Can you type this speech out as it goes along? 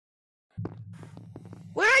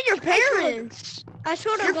Where are your parents? I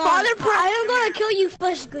swear to Your God, father I am gonna kill you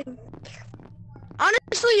first, Green.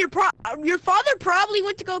 Honestly, your father probably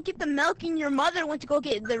went to go get the milk, and your mother went to go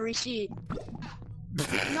get the receipt.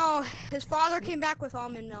 No, his father came back with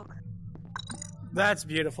almond milk. That's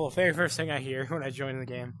beautiful. Very first thing I hear when I join the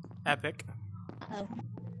game. Epic. Uh-oh.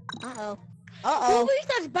 Uh-oh. At least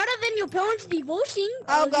that's better than your parents divorcing.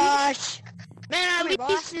 Oh gosh. Man, at Come here, boss.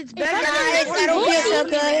 least it's better Guys, than I don't feel so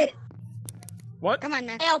good. What? Come on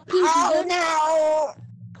now. LP. Oh,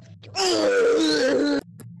 no.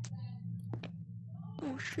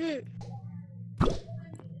 Oh shit.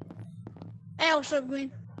 Hey, what's up,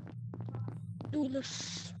 Green? Do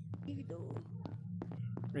this.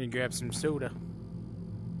 We can grab some soda.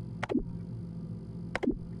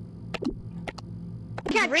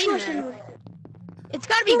 can't Green trust man. him. It's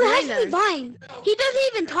gotta be It has green to be then. mine. He doesn't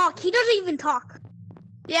even talk. He doesn't even talk.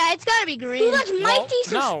 Yeah, it's gotta be green. Dude, that's mighty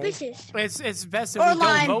no. suspicious. It's best Or if we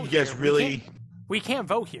lime. don't vote You guys here. really, We can't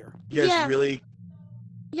vote here. you guys Yeah. really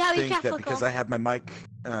Yeah, we think can't that fuck because off. I have my mic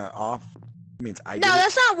off means I No, did it?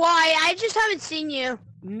 that's not why. I just haven't seen you.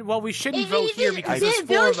 Well, we shouldn't It- vote it here is- because it's there's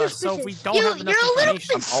four very of us, so we suspicious. don't You- have enough you're a little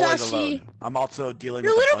information. bit I'm always sussy. alone. I'm also dealing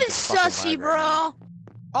You're a with little bunch bit of fucking sussy, lag right now. bro.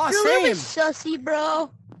 Oh, You're a little bit same. sussy,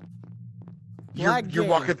 bro. Lag You're game.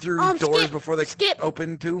 walking through doors Skip, before they Skip.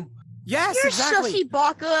 open too? Yes, You're exactly. sussy,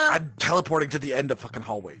 Baka. I'm teleporting to the end of fucking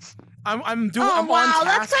hallways. I'm doing. Oh, I'm wow, on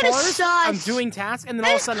that's task kinda bars. sus. I'm doing tasks, and then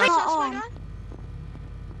all of a sudden, Kinda I, sus, my guy.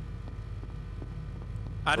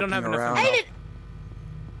 I don't have Looking enough. around. info.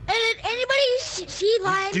 Did anybody see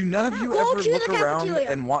live? Do none of you Go ever to look the around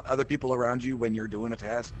cafeteria. and want other people around you when you're doing a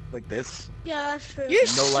task like this? Yeah, that's true. You're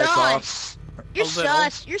No lights off. sus. You're A little.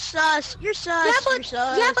 sus. You're sus. You're sus. Yeah, but You're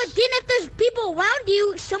sus. yeah, but then if there's people around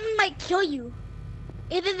you, someone might kill you.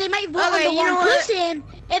 And then they might vote Okay, on the you know wrong what? person,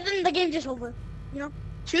 and then the game's just over.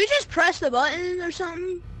 Should we just press the button or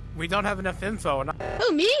something? We don't have enough info. And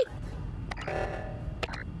Who, me?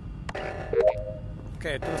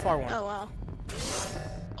 okay, to the far one. Oh, wow.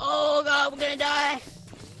 Oh, God, we're gonna die.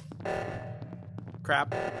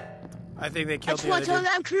 Crap. I think they I killed just the want other to tell dude.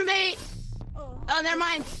 them I'm crewmate. Oh, never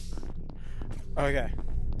mind. Okay.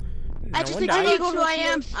 I No just one think died. you know who I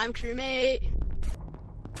am. I'm crewmate.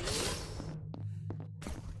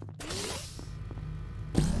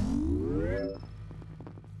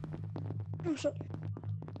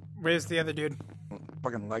 Where's the other dude?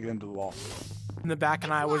 Fucking legged into the wall. In the back,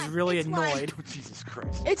 and I was lime, really it's lime. annoyed. Oh, Jesus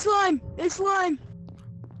Christ. It's lime. It's lime.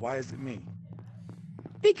 Why is it me?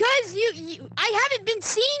 Because I haven't been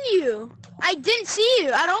seeing you. I didn't see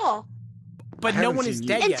you at all But I no haven't one is seen you.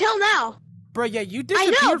 dead yet. until now. Bro, yeah, you I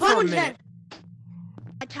disappeared know, for but a one's minute.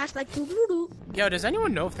 I task like doo-doo-doo. Yo, does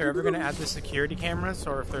anyone know if they're ever gonna add the security cameras,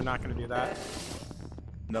 or if they're not gonna do that?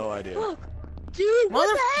 No idea. Look, dude, what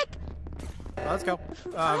Mother- the heck? Well, let's go.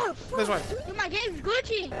 Oh, This way. Dude, my game's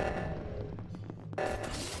glitchy.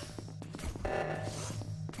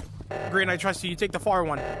 Green, I trust you. You take the far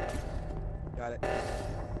one. Got it.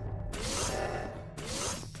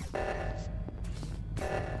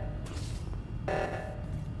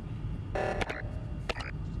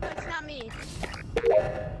 That's not me.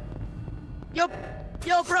 Yo,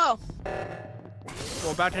 bro.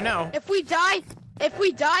 We're about to know. If we die,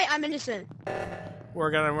 I'm innocent. We're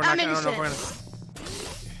not I'm gonna. I don't know if we're innocent.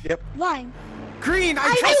 gonna. Yep. Lime. Green, I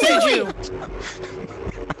knew trusted you. it!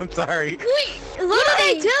 I'm sorry. Wait, what did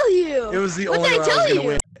I tell you? It was the What only did way I I was tell gonna you?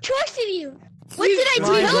 win. Trusted you. What did I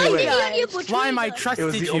Slime, tell wait, you wait. guys? Slime, I It trusted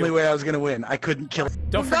was the you. only way I was gonna win. I couldn't kill it.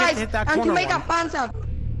 Don't forget to hit that I want corner to make a one. fun sound.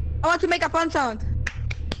 I want to make a fun sound.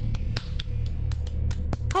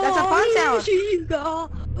 That's a fun sound.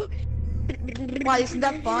 Why isn't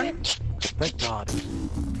that fun? Thank God.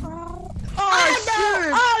 Oh,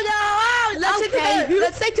 sure. Oh no! Let's stay together.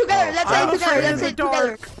 Let's stay together. Let's I'm stay together. afraid Let's of stay the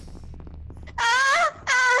dark. together.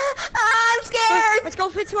 I'm scared. Let's go,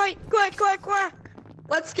 Fitzroy. Quick.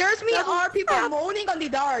 What scares me are people moaning on the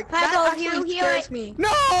dark. That Pebble, actually heal scares it. me. No!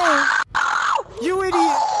 You idiot!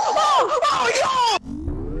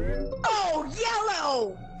 Oh,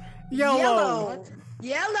 yellow. Yellow.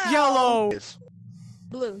 Yellow. Yes.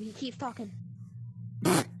 Blue. He keeps talking.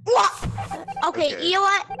 Okay, Okay. you know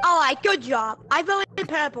what? Alright, good job. I voted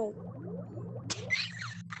purple.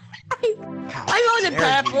 How I voted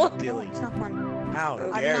dare purple. you, Dilly? It's not funny. How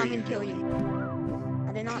I did dare not you, mean kill Dilly? you.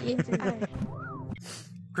 I did not mean to.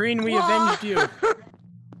 Green, we avenged you.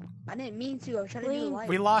 I didn't mean to. I was trying to do the light.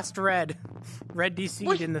 We lost Red. Red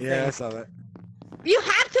DC'd in the Yeah, I thing. saw that. You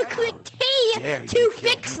have to click T Yeah, you to kill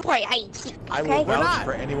fix me. price. I will Okay? We're vouch not.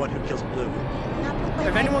 for anyone who kills blue.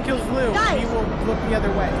 If anyone kills Blue, Guys. we will look the other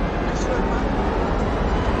way.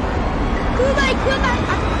 Kubai.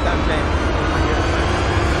 That thing.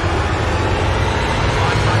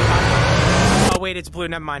 wait, it's blue.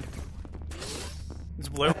 Never mind. It's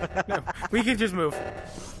blue. No, we can just move.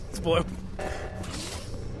 It's blue.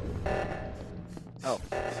 Oh.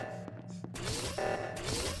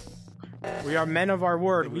 We are men of our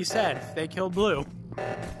word. We said they killed blue.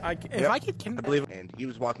 If I could, I believe. And he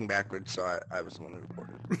was walking backwards, so I was the one who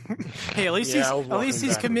reported. hey, at least Yeah, I was he's walking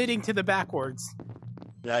backwards. committing to the backwards.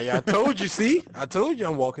 Yeah, I told you, see? I told you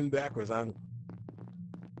I'm walking backwards.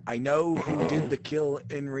 I know who did the kill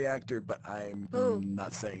in reactor, but I'm Who?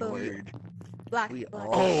 not saying a Who? word. Black. We black.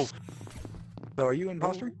 all. Oh! So are you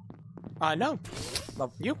imposter? No,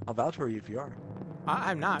 you. I'll vouch for you if you are.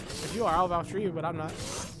 I'm not. If you are, I'll vouch for you, but I'm not.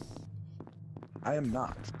 I am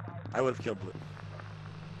not. I would have killed Blue.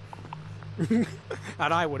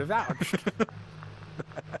 And I would have vouched.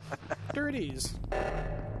 Here it is.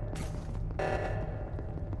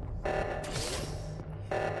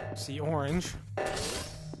 See, orange.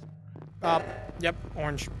 Yep,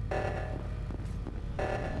 orange.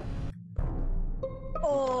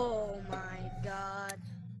 Oh my god.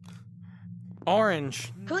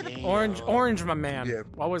 Orange. Who the Orange, my man. Yeah.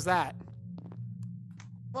 What was that?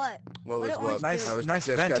 what? What was What what? orange Nice- I was nice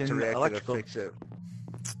just vent got in to react electrical. to fix it.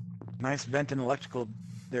 Nice vent and electrical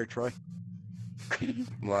there, Troy.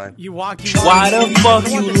 Line. You walk. Why the fuck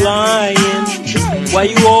you lying? Why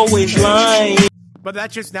you always lying? But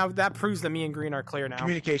that proves that me and green are clear now.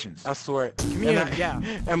 Communications. I swear it. Communi- yeah.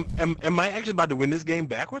 Am I actually about to win this game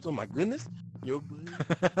backwards? Oh my goodness. Yo,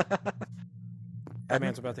 That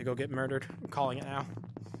man's about to go get murdered. I'm calling it now.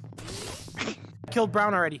 Killed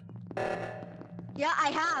Brown already. Yeah, I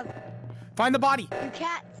have. Find the body. You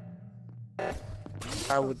can't.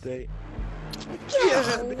 How would they?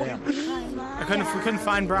 Damn. We couldn't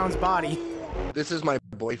find Brown's body. this is my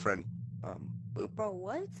boyfriend. Bro,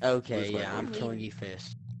 what? Okay, Where's my yeah, I'm phone? killing you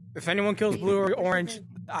first. If anyone kills blue or orange,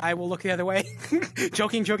 I will look the other way.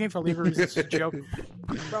 joking for legal reasons. Just a joke.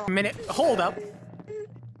 A minute. Hold up.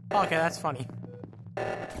 Okay, that's funny.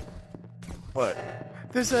 What?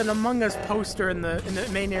 There's an Among Us poster in the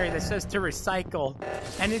main area that says to recycle,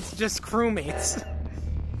 and it's just crewmates.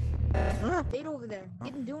 Stayed over there.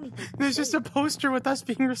 Didn't do anything. There's just a poster with us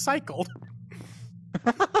being recycled.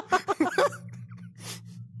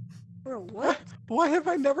 Bro, what? Why have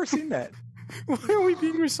I never seen that? Why are we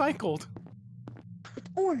being recycled? It's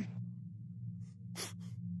orange.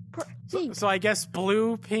 See, So I guess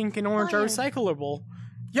blue, pink, and orange are Fire. recyclable.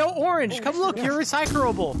 Yo, orange, come look, you're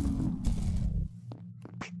recyclable.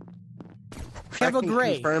 We have I a can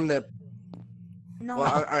gray. confirm that. no.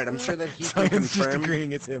 Well, all right. I'm sure that he can Science just confirm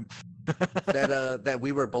agreeing it's him. that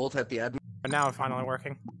we were both at the admin. But now it's finally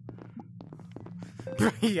working.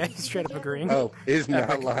 yeah, he's straight up agreeing. Oh, is not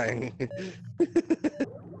Epic. lying.